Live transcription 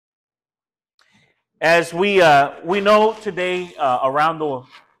As we know today around the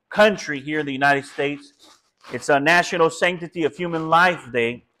country here in the United States, it's a National Sanctity of Human Life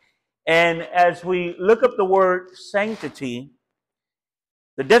Day. And as we look up the word sanctity,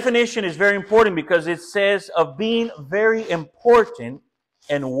 the definition is very important because it says of being very important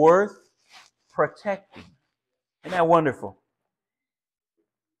and worth protecting. Isn't that wonderful?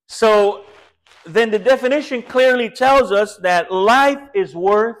 So then the definition clearly tells us that life is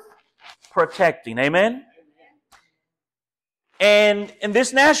worth protecting. Amen? And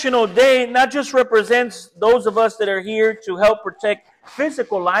this National Day not just represents those of us that are here to help protect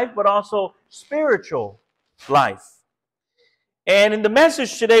physical life, but also spiritual life. And in the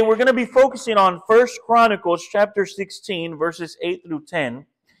message today, we're going to be focusing on 1 Chronicles chapter 16, verses 8 through 10.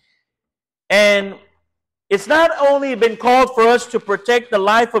 And it's not only been called for us to protect the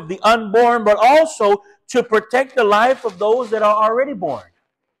life of the unborn, but also to protect the life of those that are already born,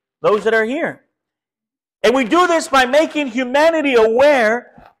 those that are here. And we do this by making humanity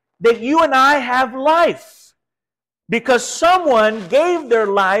aware that you and I have life, because someone gave their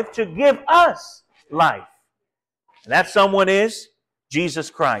life to give us life. And that someone is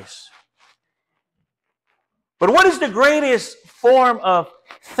Jesus Christ. But what is the greatest form of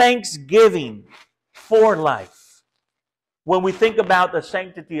thanksgiving for life when we think about the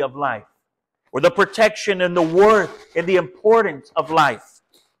sanctity of life, or the protection and the worth and the importance of life?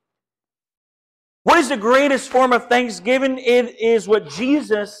 What is the greatest form of thanksgiving? It is what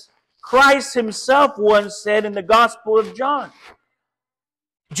Jesus Christ himself once said in the Gospel of John.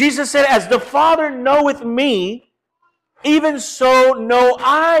 Jesus said, "As the Father knoweth me, even so know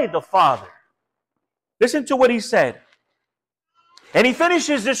I the Father." Listen to what he said. And he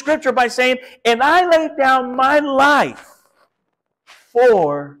finishes the scripture by saying, "And I laid down my life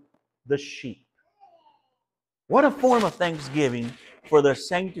for the sheep." What a form of thanksgiving for the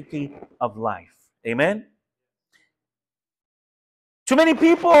sanctity of life. Amen? To many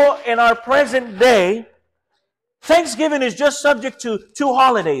people in our present day, Thanksgiving is just subject to two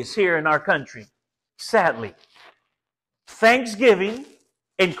holidays here in our country, sadly. Thanksgiving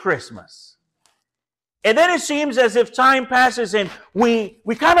and Christmas. And then it seems as if time passes and we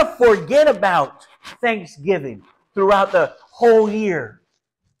kind of forget about Thanksgiving throughout the whole year.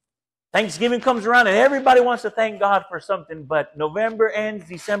 Thanksgiving comes around and everybody wants to thank God for something, but November ends,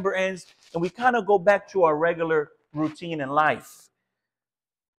 December ends, and we kind of go back to our regular routine in life.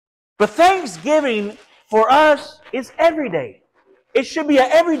 But Thanksgiving for us is every day. It should be an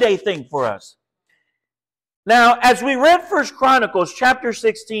everyday thing for us. Now, as we read 1 Chronicles chapter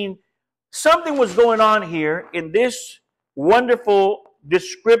 16, something was going on here in this wonderful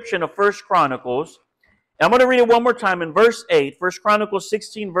description of 1 Chronicles. And I'm going to read it one more time in verse 8, 1 Chronicles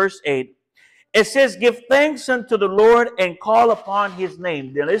 16, verse 8. It says, "Give thanks unto the Lord and call upon his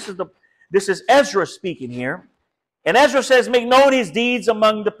name." Now, this is Ezra speaking here. And Ezra says, "Make known his deeds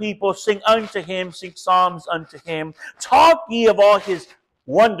among the people. Sing unto him, sing psalms unto him. Talk ye of all his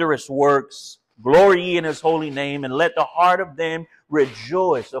wondrous works. Glory ye in his holy name, and let the heart of them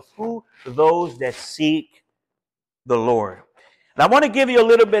rejoice." Of who? Those that seek the Lord. And I want to give you a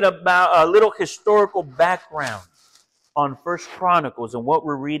little bit about a little historical background on 1 Chronicles and what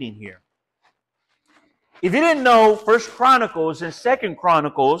we're reading here. If you didn't know, 1 Chronicles and 2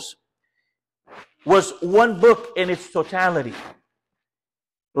 Chronicles was one book in its totality.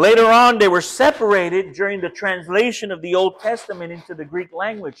 Later on, they were separated during the translation of the Old Testament into the Greek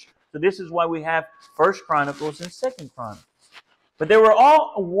language. So this is why we have 1 Chronicles and 2 Chronicles. But they were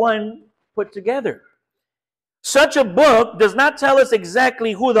all one put together. Such a book does not tell us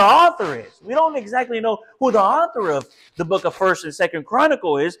exactly who the author is. We don't exactly know who the author of the book of 1 and 2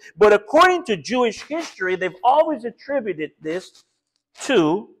 Chronicle is, but according to Jewish history, they've always attributed this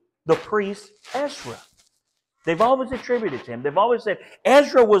to the priest Ezra. They've always attributed to him. They've always said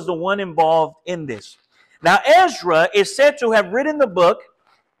Ezra was the one involved in this. Now, Ezra is said to have written the book,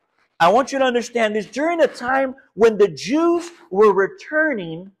 I want you to understand this, during a time when the Jews were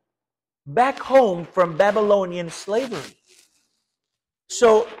returning back home from Babylonian slavery.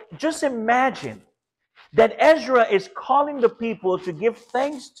 So just imagine that Ezra is calling the people to give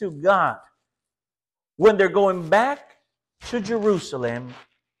thanks to God when they're going back to Jerusalem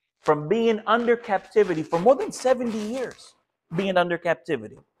from being under captivity for more than 70 years, being under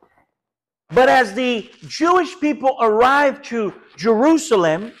captivity. But as the Jewish people arrived to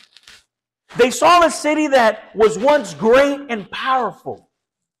Jerusalem, they saw a city that was once great and powerful.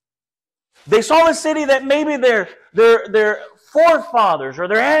 They saw a city that maybe their forefathers or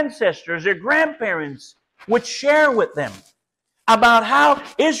their ancestors, their grandparents would share with them about how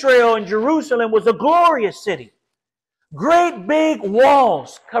Israel and Jerusalem was a glorious city. Great big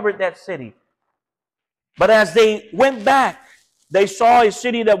walls covered that city. But as they went back, they saw a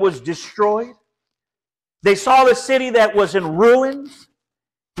city that was destroyed. They saw a city that was in ruins.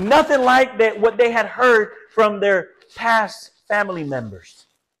 Nothing like that what they had heard from their past family members.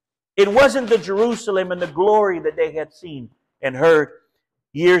 It wasn't the Jerusalem and the glory that they had seen and heard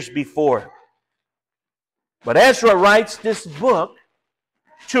years before. But Ezra writes this book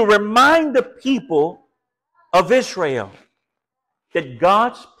to remind the people of Israel that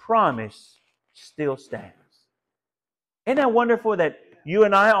God's promise still stands. Isn't that wonderful that you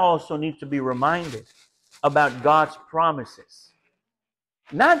and I also need to be reminded about God's promises?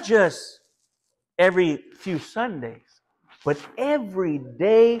 Not just every few Sundays, but every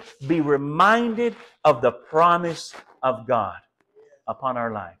day be reminded of the promise of God upon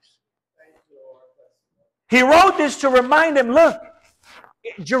our lives. He wrote this to remind them, look,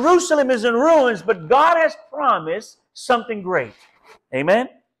 Jerusalem is in ruins, but God has promised something great. Amen?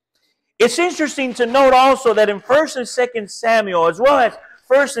 It's interesting to note also that in 1st and 2nd Samuel, as well as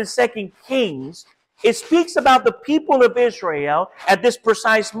 1st and 2nd Kings, it speaks about the people of Israel at this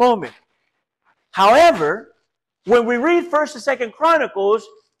precise moment. However, when we read 1st and 2nd Chronicles,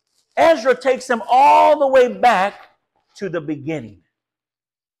 Ezra takes them all the way back to the beginning.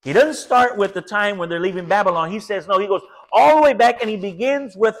 He doesn't start with the time when they're leaving Babylon. He says, no, he goes all the way back and he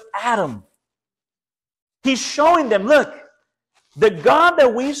begins with Adam. He's showing them, look, the God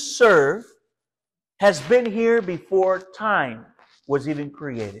that we serve has been here before time was even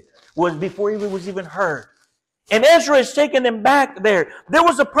created, was before it was even heard. And Ezra is taking them back there. There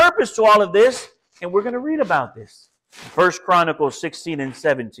was a purpose to all of this, and we're going to read about this. 1 Chronicles 16 and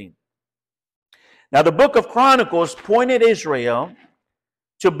 17. Now the book of Chronicles pointed Israel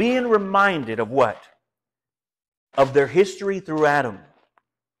to being reminded of what? Of their history through Adam,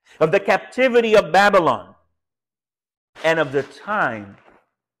 of the captivity of Babylon, and of the time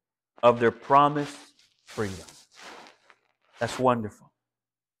of their promised freedom. That's wonderful.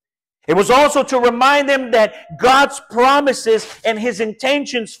 It was also to remind them that God's promises and His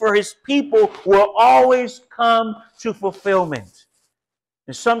intentions for His people will always come to fulfillment.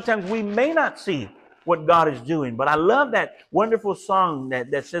 And sometimes we may not see what God is doing, but I love that wonderful song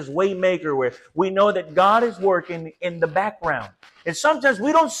that says Waymaker, where we know that God is working in the background. And sometimes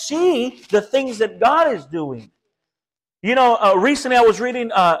we don't see the things that God is doing. You know, recently I was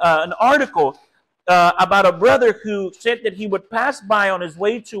reading an article about a brother who said that he would pass by on his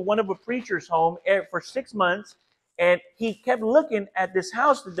way to one of a preacher's home for 6 months, and he kept looking at this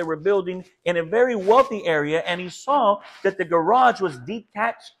house that they were building in a very wealthy area, and he saw that the garage was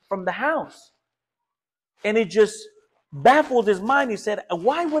detached from the house. And it just baffled his mind. He said,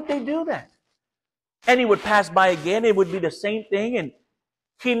 why would they do that? And he would pass by again. It would be the same thing. And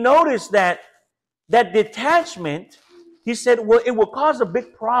he noticed that detachment, he said, well, it will cause a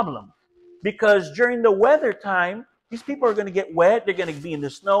big problem. Because during the weather time, these people are going to get wet. They're going to be in the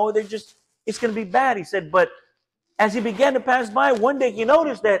snow. It's going to be bad. He said, but as he began to pass by, one day he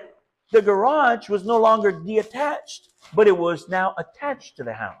noticed that the garage was no longer detached, but it was now attached to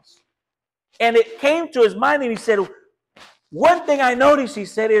the house. And it came to his mind, and he said, one thing I noticed, he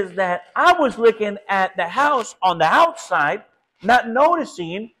said, is that I was looking at the house on the outside, not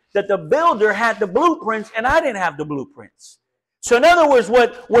noticing that the builder had the blueprints and I didn't have the blueprints. So in other words,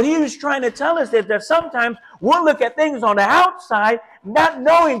 what he was trying to tell us is that sometimes we'll look at things on the outside, not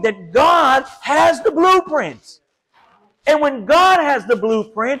knowing that God has the blueprints. And when God has the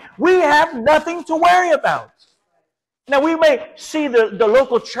blueprint, we have nothing to worry about. Now, we may see the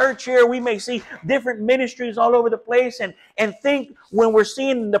local church here. We may see different ministries all over the place and think when we're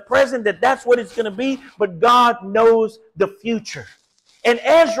seeing the present that that's what it's going to be. But God knows the future. And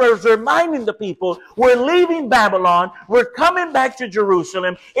Ezra is reminding the people, we're leaving Babylon. We're coming back to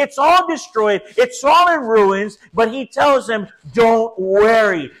Jerusalem. It's all destroyed. It's all in ruins. But he tells them, don't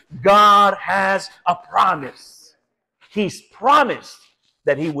worry. God has a promise. He's promised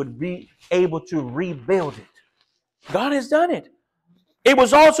that he would be able to rebuild it. God has done it. It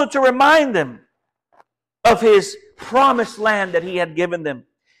was also to remind them of his promised land that he had given them.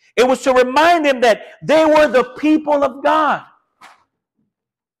 It was to remind them that they were the people of God.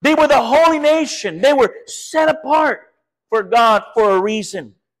 They were the holy nation. They were set apart for God for a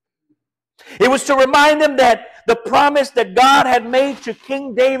reason. It was to remind them that the promise that God had made to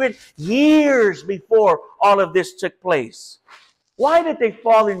King David years before all of this took place. Why did they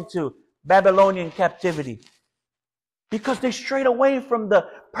fall into Babylonian captivity? Because they strayed away from the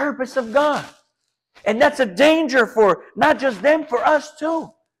purpose of God. And that's a danger for not just them, for us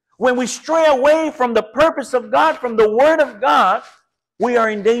too. When we stray away from the purpose of God, from the Word of God, we are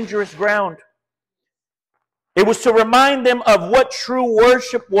in dangerous ground. It was to remind them of what true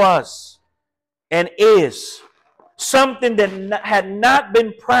worship was. and is something that had not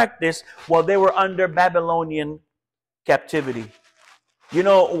been practiced while they were under Babylonian captivity. You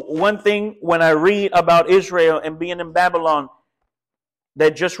know, one thing when I read about Israel and being in Babylon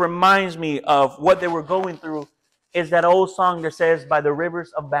that just reminds me of what they were going through is that old song that says, "By the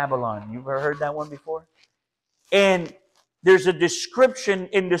rivers of Babylon." You've ever heard that one before? And there's a description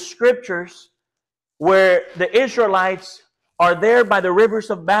in the scriptures where the Israelites are there by the rivers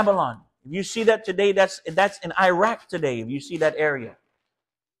of Babylon. If you see that today, that's in Iraq today, if you see that area.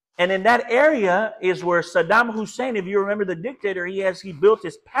 And in that area is where Saddam Hussein, if you remember the dictator, he built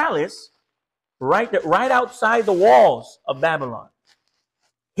his palace right outside the walls of Babylon.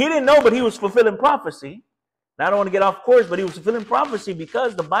 He didn't know, but he was fulfilling prophecy. Now, I don't want to get off course, but he was fulfilling prophecy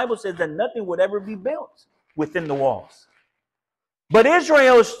because the Bible says that nothing would ever be built within the walls. But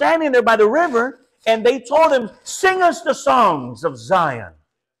Israel is standing there by the river, and they told him, "Sing us the songs of Zion.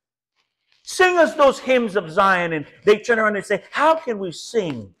 Sing us those hymns of Zion." And they turn around and say, "How can we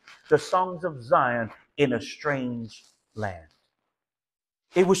sing the songs of Zion in a strange land?"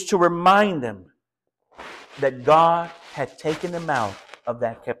 It was to remind them that God had taken them out of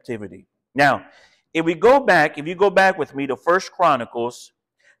that captivity. Now, if you go back with me to 1 Chronicles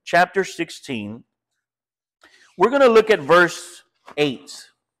chapter 16, we're going to look at verse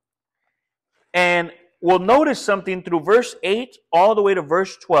 8. And we'll notice something through verse 8 all the way to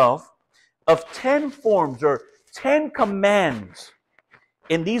verse 12 of 10 forms or 10 commands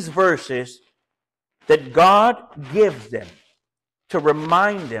in these verses that God gives them to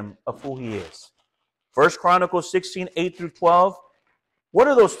remind them of who He is. 1 Chronicles 16, 8 through 12. What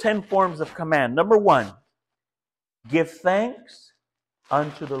are those 10 forms of command? Number 1, give thanks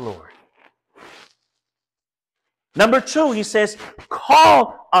unto the Lord. Number 2, he says,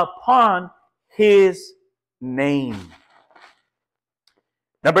 call upon His name.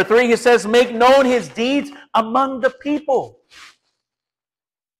 Number 3, he says, make known His deeds among the people.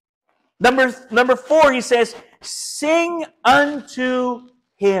 Number 4, he says, sing unto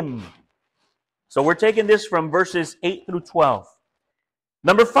Him. So we're taking this from verses 8 through 12.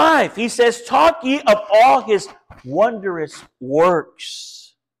 Number 5, he says, talk ye of all His wondrous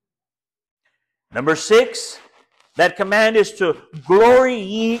works. Number 6, that command is to glory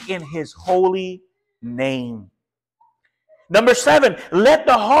ye in His holy name. Number 7, let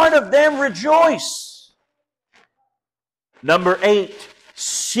the heart of them rejoice. Number 8,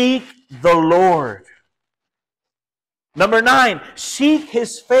 seek the Lord. Number 9, seek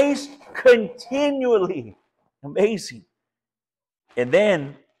His face continually. Amazing. And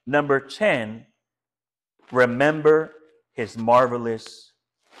then, number 10, remember His marvelous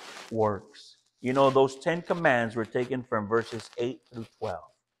works. You know, those 10 commands were taken from verses 8 through 12.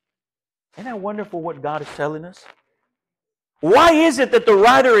 Isn't that wonderful what God is telling us? Why is it that the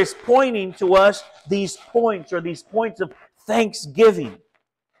writer is pointing to us these points or these points of thanksgiving?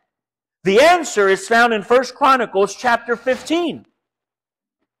 The answer is found in 1 Chronicles chapter 15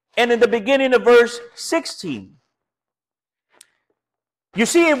 and in the beginning of verse 16. You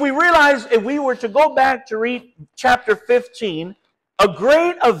see, if we were to go back to read chapter 15, a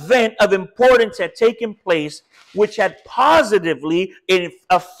great event of importance had taken place which had positively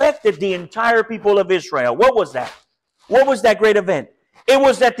affected the entire people of Israel. What was that? What was that great event? It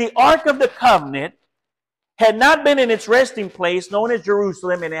was that the Ark of the Covenant had not been in its resting place known as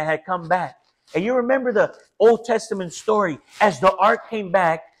Jerusalem, and it had come back. And you remember the Old Testament story. As the Ark came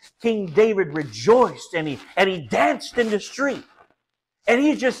back, King David rejoiced and he danced in the street. And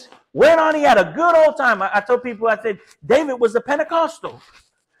he just went on. He had a good old time. I told people, I said, David was a Pentecostal.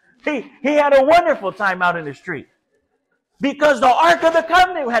 He had a wonderful time out in the street. Because the Ark of the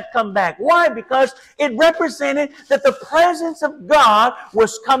Covenant had come back. Why? Because it represented that the presence of God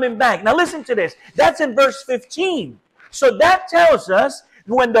was coming back. Now listen to this. That's in verse 15. So that tells us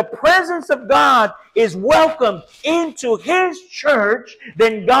when the presence of God is welcomed into His church,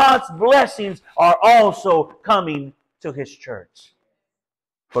 then God's blessings are also coming to His church.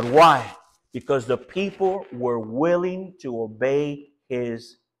 But why? Because the people were willing to obey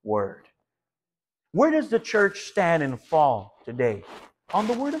His word. Where does the church stand and fall today? On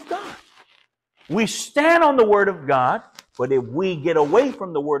the Word of God. We stand on the Word of God, but if we get away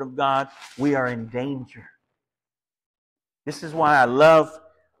from the Word of God, we are in danger. This is why I love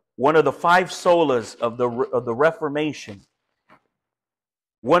one of the 5 solas of the Reformation.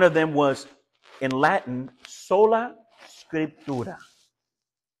 One of them was in Latin, sola scriptura,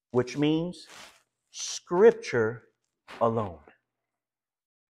 which means Scripture alone.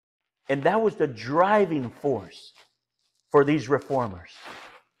 And that was the driving force for these reformers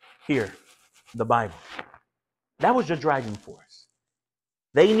here, the Bible. That was the driving force.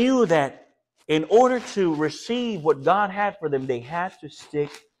 They knew that in order to receive what God had for them, they had to stick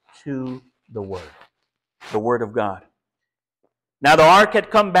to the Word of God. Now the ark had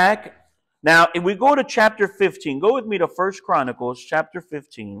come back. Now, if we go to chapter 15, go with me to 1 Chronicles chapter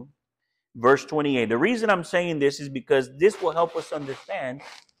 15, verse 28. The reason I'm saying this is because this will help us understand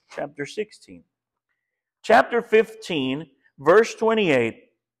chapter 16. Chapter 15, verse 28.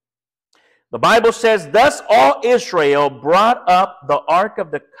 The Bible says, "Thus all Israel brought up the ark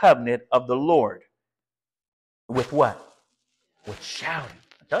of the covenant of the Lord." With what? With shouting.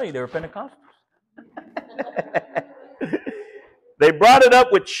 I tell you, they were Pentecostals. They brought it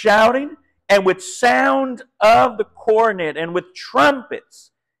up with shouting and with sound of the cornet and with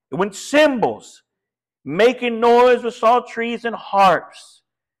trumpets and with cymbals, making noise with psalteries and harps.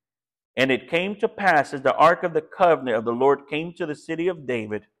 And it came to pass, as the ark of the covenant of the Lord came to the city of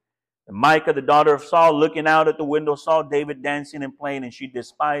David, and Micah, the daughter of Saul, looking out at the window, saw David dancing and playing, and she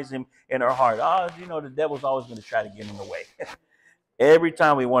despised him in her heart. Oh, you know, the devil's always going to try to get in the way. Every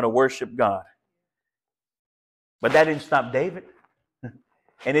time we want to worship God. But that didn't stop David.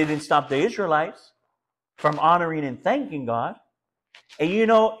 And it didn't stop the Israelites from honoring and thanking God. And you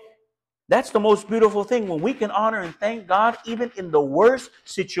know, that's the most beautiful thing, when we can honor and thank God even in the worst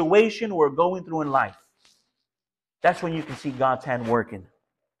situation we're going through in life. That's when you can see God's hand working.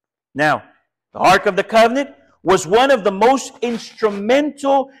 Now, the Ark of the Covenant was one of the most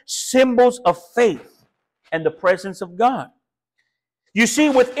instrumental symbols of faith and the presence of God. You see,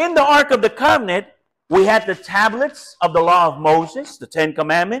 within the Ark of the Covenant, we had the tablets of the law of Moses, the 10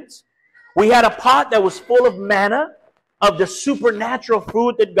 Commandments. We had a pot that was full of manna, of the supernatural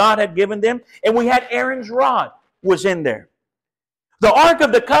food that God had given them. And we had Aaron's rod was in there. The Ark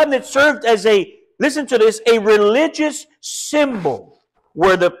of the Covenant served as a, listen to this, a religious symbol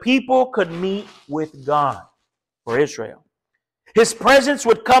where the people could meet with God for Israel. His presence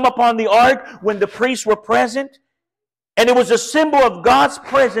would come upon the ark when the priests were present. And it was a symbol of God's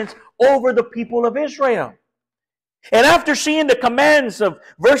presence over the people of Israel. And after seeing the commands of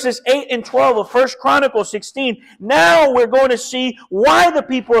verses 8 and 12 of 1 Chronicles 16, now we're going to see why the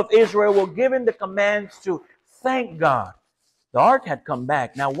people of Israel were given the commands to thank God. The ark had come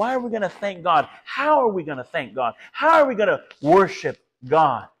back. Now, why are we going to thank God? How are we going to thank God? How are we going to worship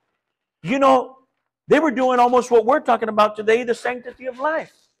God? You know, they were doing almost what we're talking about today, the sanctity of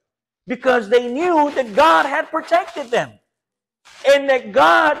life. Because they knew that God had protected them. And that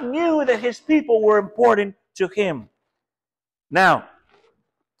God knew that His people were important to Him. Now,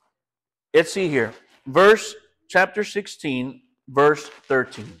 let's see here. Chapter 16, verse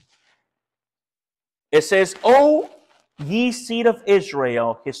 13. It says, "O ye seed of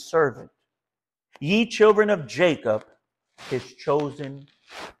Israel, His servant, ye children of Jacob, His chosen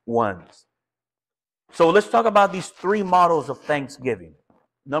ones." So let's talk about these three models of thanksgiving.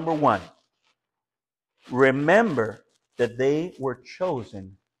 Number one, remember that they were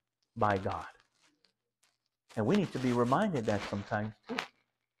chosen by God. And we need to be reminded that sometimes too.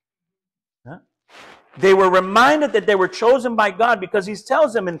 Huh? They were reminded that they were chosen by God because He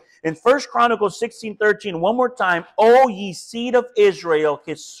tells them in 1 Chronicles 16:13, one more time, "O ye seed of Israel,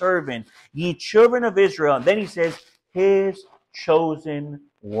 His servant, ye children of Israel." And then He says, His chosen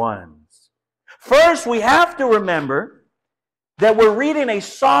ones. First, we have to remember that we're reading a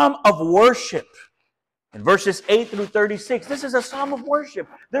psalm of worship. In verses 8 through 36, this is a psalm of worship.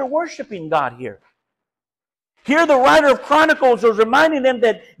 They're worshiping God here. Here the writer of Chronicles was reminding them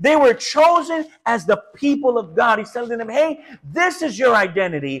that they were chosen as the people of God. He's telling them, hey, this is your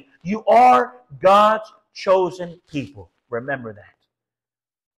identity. You are God's chosen people. Remember that.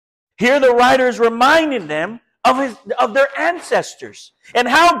 Here the writer is reminding them of their ancestors and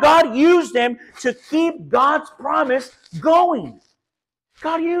how God used them to keep God's promise going.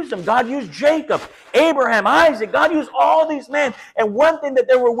 God used them. God used Jacob, Abraham, Isaac. God used all these men. And one thing that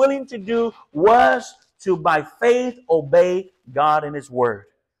they were willing to do was to, by faith, obey God and His word.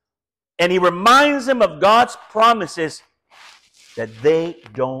 And He reminds them of God's promises that they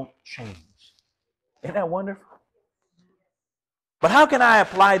don't change. Isn't that wonderful? But how can I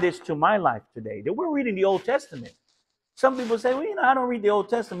apply this to my life today? That we're reading the Old Testament. Some people say, well, I don't read the Old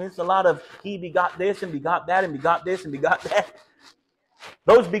Testament. It's a lot of he begot this and begot that and begot this and begot that.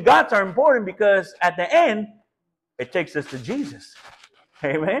 Those begots are important because at the end, it takes us to Jesus.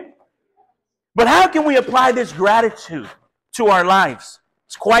 Amen? But how can we apply this gratitude to our lives?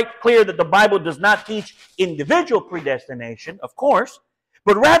 It's quite clear that the Bible does not teach individual predestination, of course,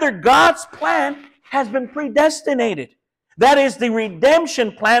 but rather God's plan has been predestinated. That is the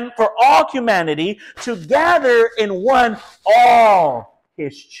redemption plan for all humanity to gather in one all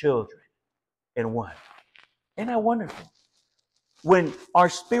His children in one. Isn't that wonderful? when our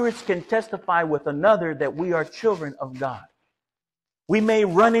spirits can testify with another that we are children of God. We may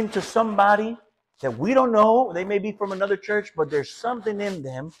run into somebody that we don't know. They may be from another church, but there's something in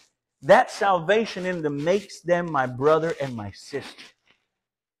them. That salvation in them makes them my brother and my sister.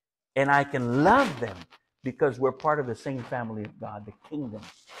 And I can love them because we're part of the same family of God, the kingdom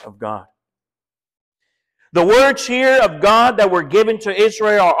of God. The words here of God that were given to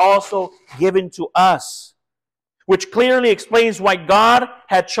Israel are also given to us, which clearly explains why God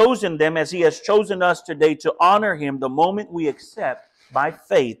had chosen them as He has chosen us today to honor Him the moment we accept by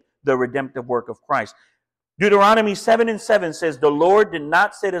faith the redemptive work of Christ. Deuteronomy 7:7 says, the Lord did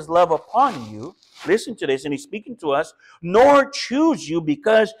not set His love upon you. Listen to this, and He's speaking to us, nor choose you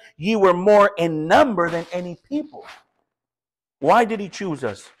because ye were more in number than any people. Why did He choose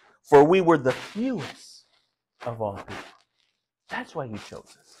us? For we were the fewest of all people. That's why He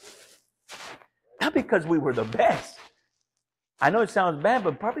chose us. Not because we were the best. I know it sounds bad,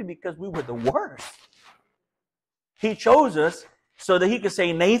 but probably because we were the worst. He chose us so that He could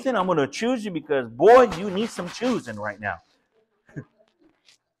say, Nathan, I'm going to choose you because, boy, you need some choosing right now.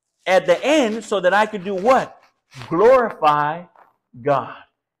 At the end, so that I could do what? Glorify God.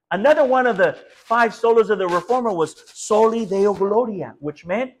 Another one of the 5 solas of the Reformer was Soli Deo Gloria, which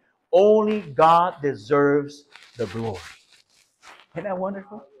meant only God deserves the glory. Isn't that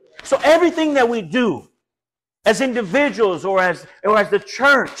wonderful? So everything that we do as individuals or as the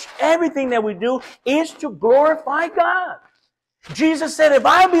church, everything that we do is to glorify God. Jesus said, if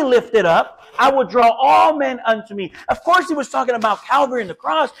I be lifted up, I will draw all men unto me. Of course, He was talking about Calvary and the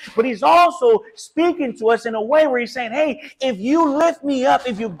cross, but He's also speaking to us in a way where He's saying, hey, if you lift me up,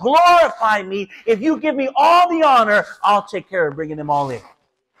 if you glorify me, if you give me all the honor, I'll take care of bringing them all in.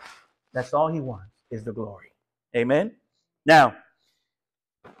 That's all He wants, is the glory. Amen? Now,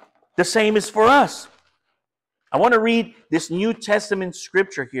 the same is for us. I want to read this New Testament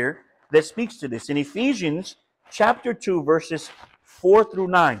scripture here that speaks to this. In Ephesians chapter 2, verses 4 through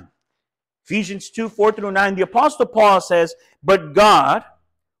 9. Ephesians 2, 4 through 9. The Apostle Paul says, but God,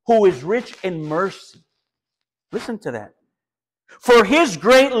 who is rich in mercy. Listen to that. For His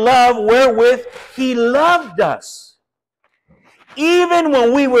great love wherewith He loved us, even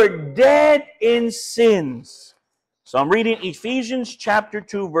when we were dead in sins. So I'm reading Ephesians chapter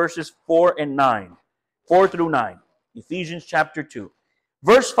 2, verses 4 and 9. 4 through 9. Ephesians chapter 2.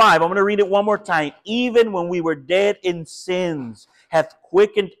 Verse 5, I'm going to read it one more time. Even when we were dead in sins, hath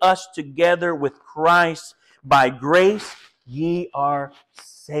quickened us together with Christ. By grace ye are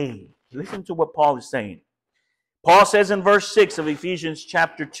saved. Listen to what Paul is saying. Paul says in verse 6 of Ephesians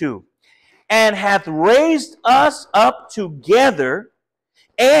chapter 2, and hath raised us up together.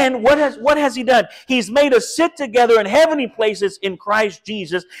 And what has He done? He's made us sit together in heavenly places in Christ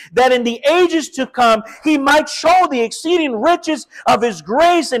Jesus, that in the ages to come He might show the exceeding riches of His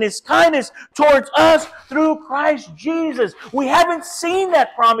grace and His kindness towards us through Christ Jesus. We haven't seen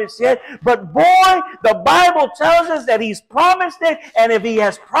that promise yet, but boy, the Bible tells us that He's promised it, and if He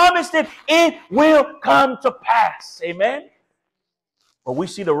has promised it, it will come to pass. Amen? But we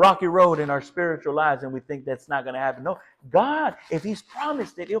see the rocky road in our spiritual lives and we think that's not going to happen. No, God, if He's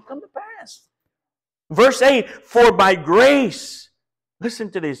promised it, He'll come to pass. Verse 8, for by grace,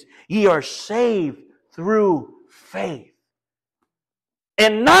 listen to this, ye are saved through faith.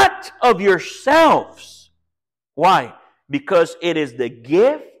 And not of yourselves. Why? Because it is the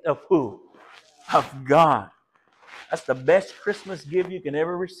gift of who? Of God. That's the best Christmas gift you can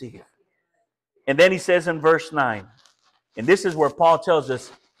ever receive. And then he says in verse 9, and this is where Paul tells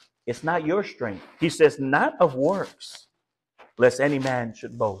us, it's not your strength. He says, not of works, lest any man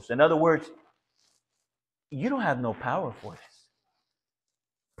should boast. In other words, you don't have no power for this.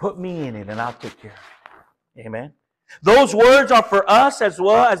 Put me in it and I'll take care of it. Amen. Those words are for us as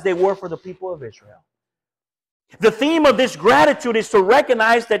well as they were for the people of Israel. The theme of this gratitude is to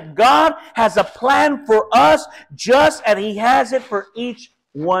recognize that God has a plan for us just as He has it for each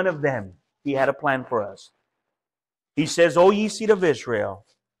one of them. He had a plan for us. He says, O ye seed of Israel,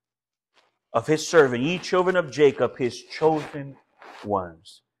 of His servant, ye children of Jacob, His chosen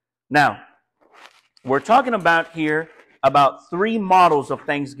ones. Now, we're talking about here about 3 models of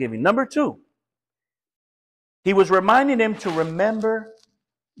thanksgiving. Number 2, He was reminding them to remember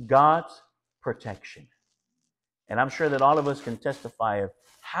God's protection. And I'm sure that all of us can testify of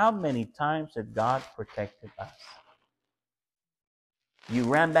how many times that God protected us. You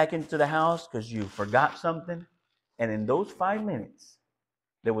ran back into the house because you forgot something. And in those 5 minutes,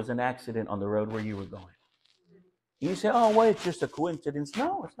 there was an accident on the road where you were going. You say, oh, well, it's just a coincidence.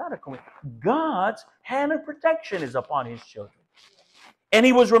 No, it's not a coincidence. God's hand of protection is upon His children. And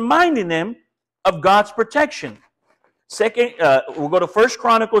He was reminding them of God's protection. We'll go to 1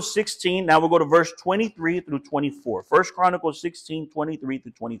 Chronicles 16. Now we'll go to verse 23 through 24. 1 Chronicles 16, 23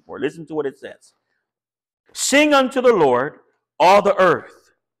 through 24. Listen to what it says. Sing unto the Lord, all the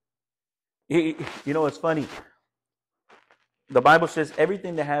earth. You know, it's funny. The Bible says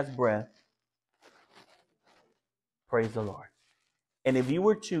everything that has breath, praise the Lord. And if you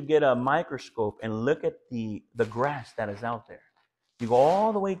were to get a microscope and look at the grass that is out there, you go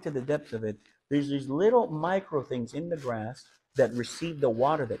all the way to the depths of it, there's these little micro things in the grass that receive the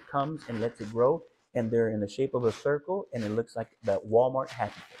water that comes and lets it grow, and they're in the shape of a circle, and it looks like the Walmart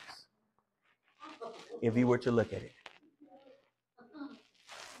Happy Face, if you were to look at it.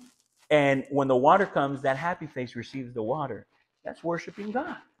 And when the water comes, that happy face receives the water. That's worshiping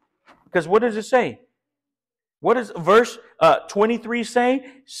God. Because what does it say? What does verse 23 say?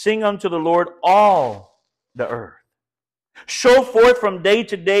 Sing unto the Lord all the earth. Show forth from day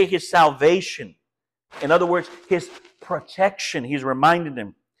to day His salvation. In other words, His protection. He's reminding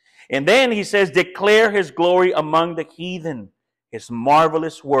them. And then he says, declare His glory among the heathen, His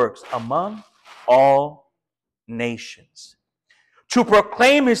marvelous works among all nations. To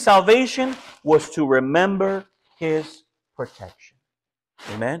proclaim His salvation was to remember His protection.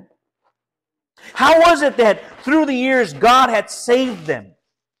 Amen. How was it that through the years God had saved them?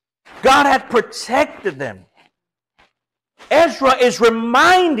 God had protected them. Ezra is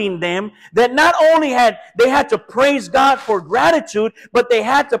reminding them that not only had they had to praise God for gratitude, but they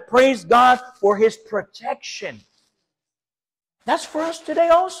had to praise God for His protection. That's for us today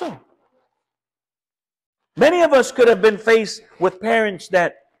also. Many of us could have been faced with parents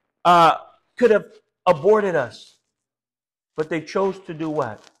that could have aborted us, but they chose to do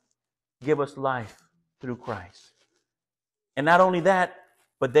what? Give us life through Christ. And not only that,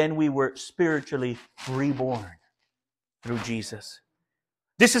 but then we were spiritually reborn through Jesus.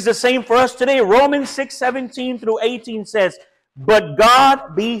 This is the same for us today. Romans 6:17 through 18 says, but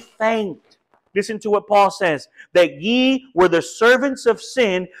God be thanked. Listen to what Paul says, that ye were the servants of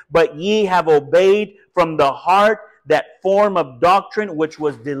sin, but ye have obeyed from the heart that form of doctrine which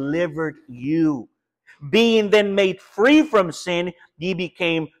was delivered you. Being then made free from sin, ye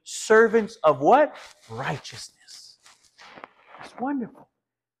became servants of what? Righteousness. That's wonderful.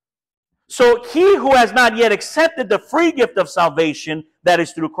 So he who has not yet accepted the free gift of salvation that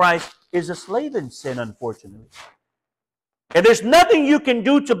is through Christ is a slave in sin, unfortunately. And there's nothing you can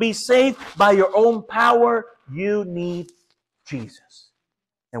do to be saved by your own power. You need Jesus.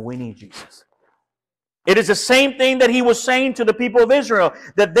 And we need Jesus. It is the same thing that he was saying to the people of Israel,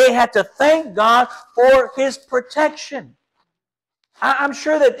 that they had to thank God for His protection. I'm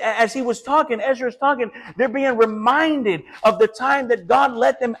sure that as he was talking, Ezra's talking, they're being reminded of the time that God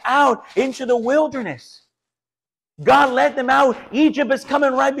led them out into the wilderness. God led them out. Egypt is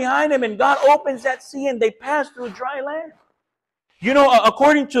coming right behind them, and God opens that sea and they pass through dry land. You know,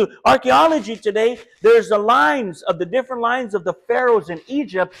 according to archaeology today, there's the lines of the different lines of the pharaohs in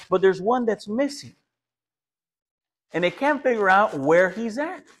Egypt, but there's one that's missing. And they can't figure out where he's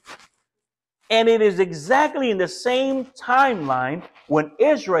at. And it is exactly in the same timeline when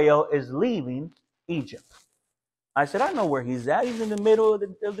Israel is leaving Egypt. I said, I know where he's at. He's in the middle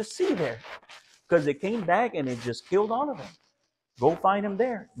of the sea there. Because they came back and it just killed all of them. Go find him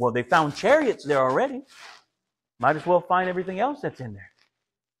there. Well, they found chariots there already. Might as well find everything else that's in there.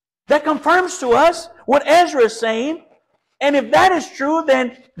 That confirms to us what Ezra is saying. And if that is true,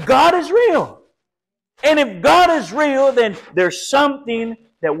 then God is real. And if God is real, then there's something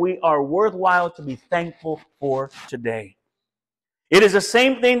that we are worthwhile to be thankful for today. It is the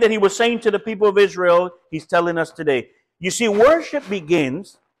same thing that he was saying to the people of Israel, he's telling us today. You see, worship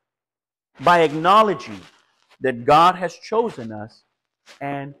begins by acknowledging that God has chosen us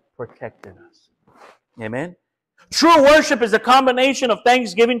and protected us. Amen? True worship is a combination of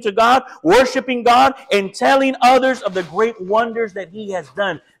thanksgiving to God, worshiping God, and telling others of the great wonders that He has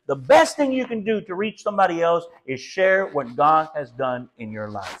done. The best thing you can do to reach somebody else is share what God has done in your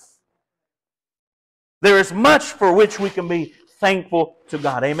life. There is much for which we can be thankful to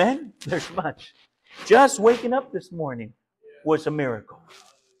God. Amen? There's much. Just waking up this morning was a miracle.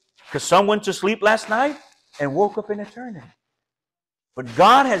 Because some went to sleep last night and woke up in eternity. But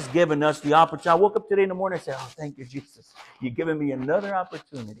God has given us the opportunity. I woke up today in the morning and said, oh, thank you, Jesus. You've given me another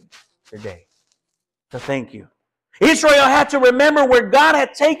opportunity today to thank you. Israel had to remember where God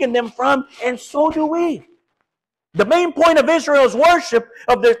had taken them from, and so do we. The main point of Israel's worship,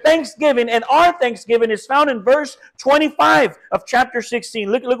 of their thanksgiving and our thanksgiving, is found in verse 25 of chapter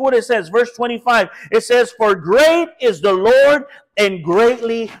 16. Look what it says, verse 25. It says, for great is the Lord and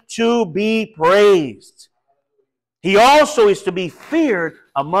greatly to be praised. He also is to be feared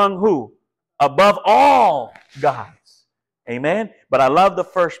among who? Above all gods. Amen. But I love the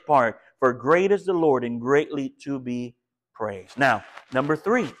first part. For great is the Lord and greatly to be praised. Now, number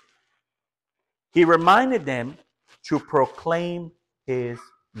 3. He reminded them to proclaim his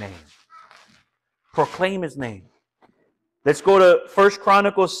name. Proclaim his name. Let's go to 1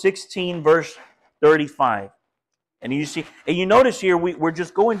 Chronicles 16, verse 35. And you see, and you notice here, we're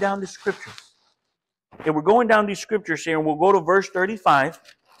just going down the scriptures. And we're going down these scriptures here, and we'll go to verse 35.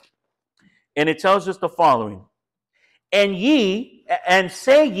 And it tells us the following. And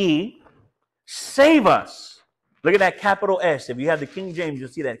say ye, save us. Look at that capital S. If you have the King James, you'll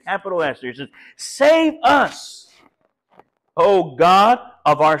see that capital S there. It says, save us, O God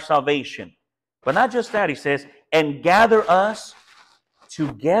of our salvation. But not just that, he says, and gather us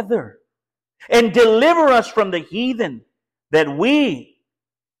together. And deliver us from the heathen, that we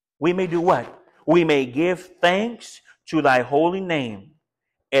may do what? We may give thanks to thy holy name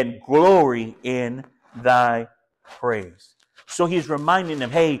and glory in thy praise. So he's reminding them,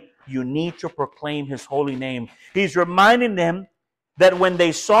 hey, you need to proclaim his holy name. He's reminding them that when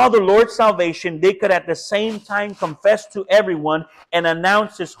they saw the Lord's salvation, they could at the same time confess to everyone and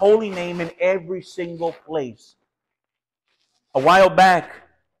announce his holy name in every single place. A while back,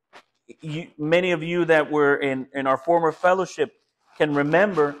 many of you that were in our former fellowship can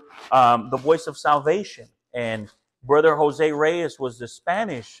remember the Voice of Salvation. And Brother Jose Reyes was the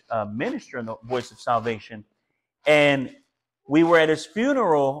Spanish minister in the Voice of Salvation. And we were at his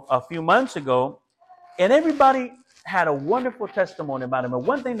funeral a few months ago, and everybody had a wonderful testimony about him. And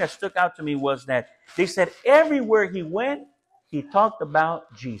one thing that stuck out to me was that they said everywhere he went, he talked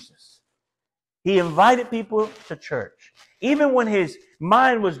about Jesus. He invited people to church. Even when his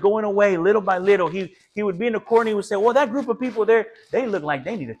mind was going away little by little, he would be in the corner, he would say, well, that group of people there, they look like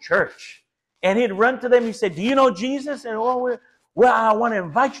they need a church. And he'd run to them, he said, do you know Jesus? And, oh, well, I want to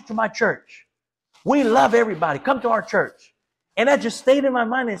invite you to my church. We love everybody. Come to our church. And that just stayed in my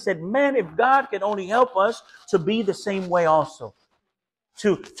mind and said, man, if God could only help us to be the same way also.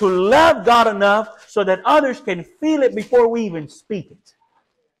 To love God enough so that others can feel it before we even speak it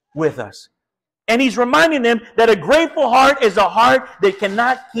with us. And he's reminding them that a grateful heart is a heart that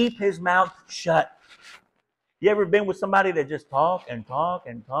cannot keep his mouth shut. You ever been with somebody that just talk and talk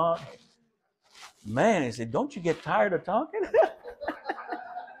and talk? Man, he said, don't you get tired of talking?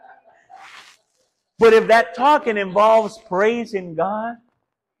 But if that talking involves praising God,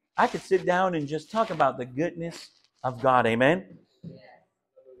 I could sit down and just talk about the goodness of God. Amen?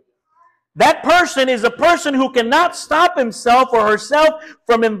 That person is a person who cannot stop himself or herself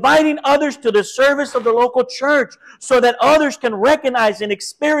from inviting others to the service of the local church so that others can recognize and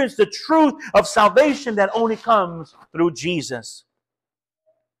experience the truth of salvation that only comes through Jesus.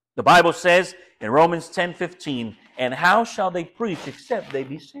 The Bible says in Romans 10:15, and how shall they preach except they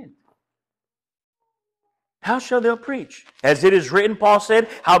be sent? How shall they preach? As it is written, Paul said,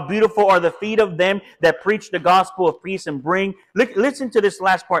 how beautiful are the feet of them that preach the gospel of peace and bring, listen to this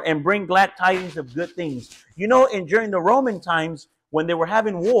last part, and bring glad tidings of good things. You know, during the Roman times, when they were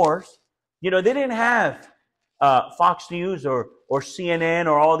having wars, you know, they didn't have Fox News or CNN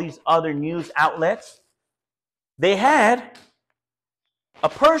or all these other news outlets. They had a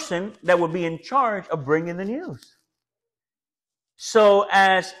person that would be in charge of bringing the news. So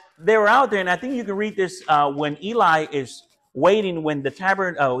as they were out there, and I think you can read this when Eli is waiting, when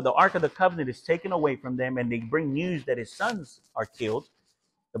the Ark of the Covenant is taken away from them, and they bring news that his sons are killed.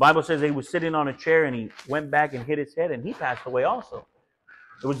 The Bible says he was sitting on a chair, and he went back and hit his head, and he passed away also.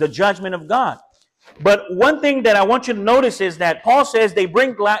 It was the judgment of God. But one thing that I want you to notice is that Paul says they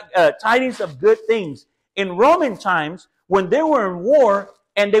bring tidings of good things. In Roman times, when they were in war,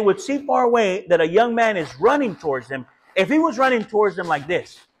 and they would see far away that a young man is running towards them, if he was running towards them like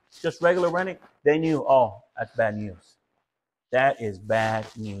this, just regular running, they knew, oh, that's bad news. That is bad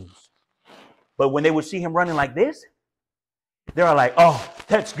news. But when they would see him running like this, they were like, oh,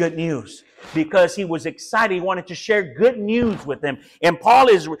 that's good news. Because he was excited. He wanted to share good news with them. And Paul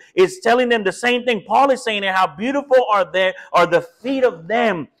is telling them the same thing. Paul is saying how beautiful are the feet of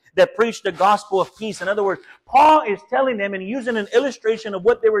them that preach the gospel of peace. In other words, Paul is telling them and using an illustration of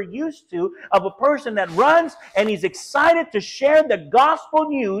what they were used to, of a person that runs and he's excited to share the gospel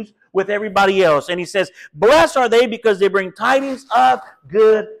news with everybody else. And he says, blessed are they because they bring tidings of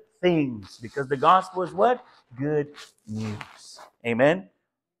good things. Because the gospel is what? Good news. Amen.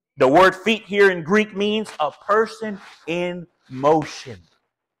 The word feet here in Greek means a person in motion.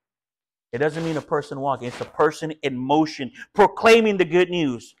 It doesn't mean a person walking. It's a person in motion proclaiming the good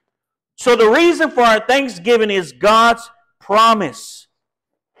news. So the reason for our thanksgiving is God's promise.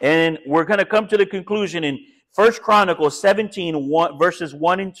 And we're going to come to the conclusion in 1 Chronicles 17, verses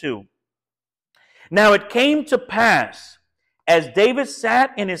 1 and 2. Now it came to pass as David sat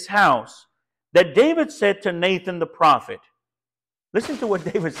in his house, that David said to Nathan the prophet, listen to what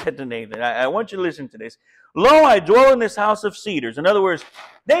David said to Nathan. I want you to listen to this. Lo, I dwell in this house of cedars. In other words,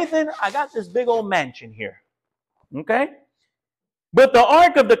 Nathan, I got this big old mansion here. Okay? But the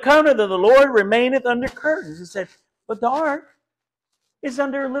ark of the covenant of the Lord remaineth under curtains. He said, but the ark is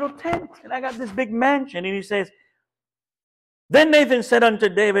under a little tent. And I got this big mansion. And he says, then Nathan said unto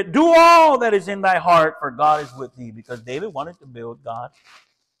David, do all that is in thy heart, for God is with thee. Because David wanted to build God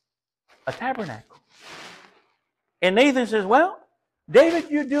a tabernacle. And Nathan says, well, David,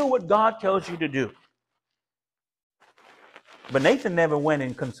 you do what God tells you to do. But Nathan never went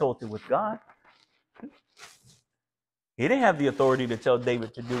and consulted with God. He didn't have the authority to tell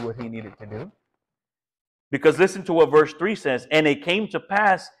David to do what he needed to do. Because listen to what verse 3 says. And it came to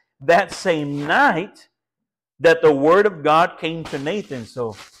pass that same night that the word of God came to Nathan.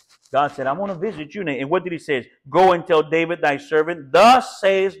 So God said, I want to visit you, Nathan. And what did he say? Go and tell David thy servant, thus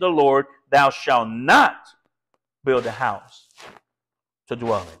says the Lord, thou shalt not build a house to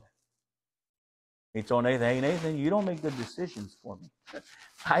dwell in. He told Nathan, hey, Nathan, you don't make the decisions for me.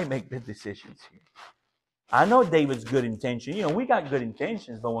 I make the decisions here. I know David's good intention. You know, we got good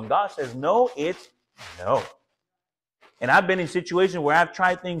intentions, but when God says no, it's no. And I've been in situations where I've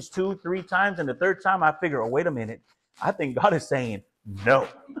tried things 2, 3 times, and the third time I figure, oh, wait a minute. I think God is saying no.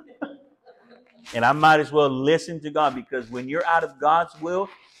 And I might as well listen to God, because when you're out of God's will,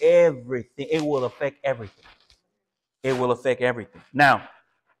 everything, it will affect everything. It will affect everything. Now,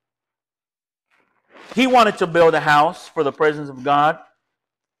 he wanted to build a house for the presence of God,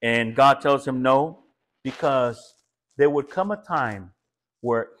 and God tells him no, because there would come a time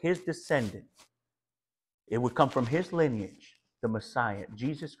where his descendant, it would come from his lineage, the Messiah,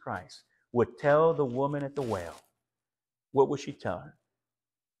 Jesus Christ, would tell the woman at the well. What would she tell her?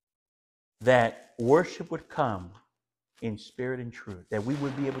 That worship would come in spirit and truth, that we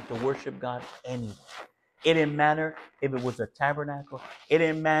would be able to worship God anywhere. It didn't matter if it was a tabernacle. It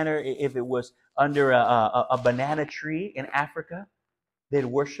didn't matter if it was under a banana tree in Africa. They'd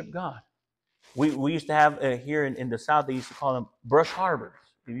worship God. We used to have here in the South, they used to call them brush harbors,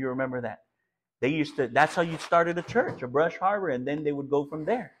 if you remember that. They used to, that's how you started a church, a brush harbor, and then they would go from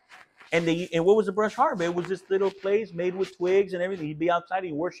there. And what was a brush harbor? It was this little place made with twigs and everything. You'd be outside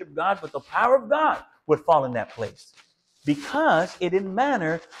and worship God, but the power of God would fall in that place. Because it didn't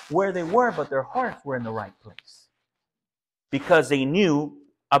matter where they were, but their hearts were in the right place. Because they knew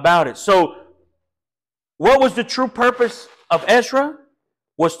about it. So, what was the true purpose of Ezra?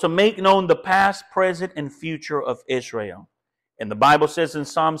 Was to make known the past, present, and future of Israel. And the Bible says in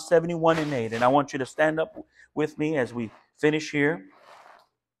Psalm 71 and 8, and I want you to stand up with me as we finish here.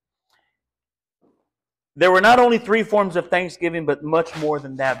 There were not only 3 forms of thanksgiving, but much more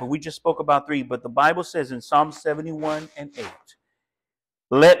than that. But we just spoke about 3. But the Bible says in Psalm 71 and 8,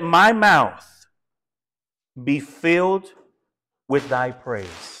 let my mouth be filled with thy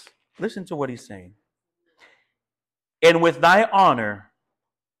praise. Listen to what he's saying. And with thy honor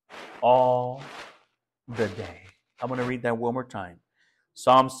all the day. I'm going to read that one more time.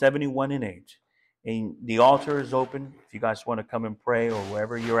 Psalm 71 and 8. And the altar is open. If you guys want to come and pray or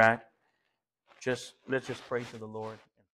wherever you're at, let's just pray to the Lord.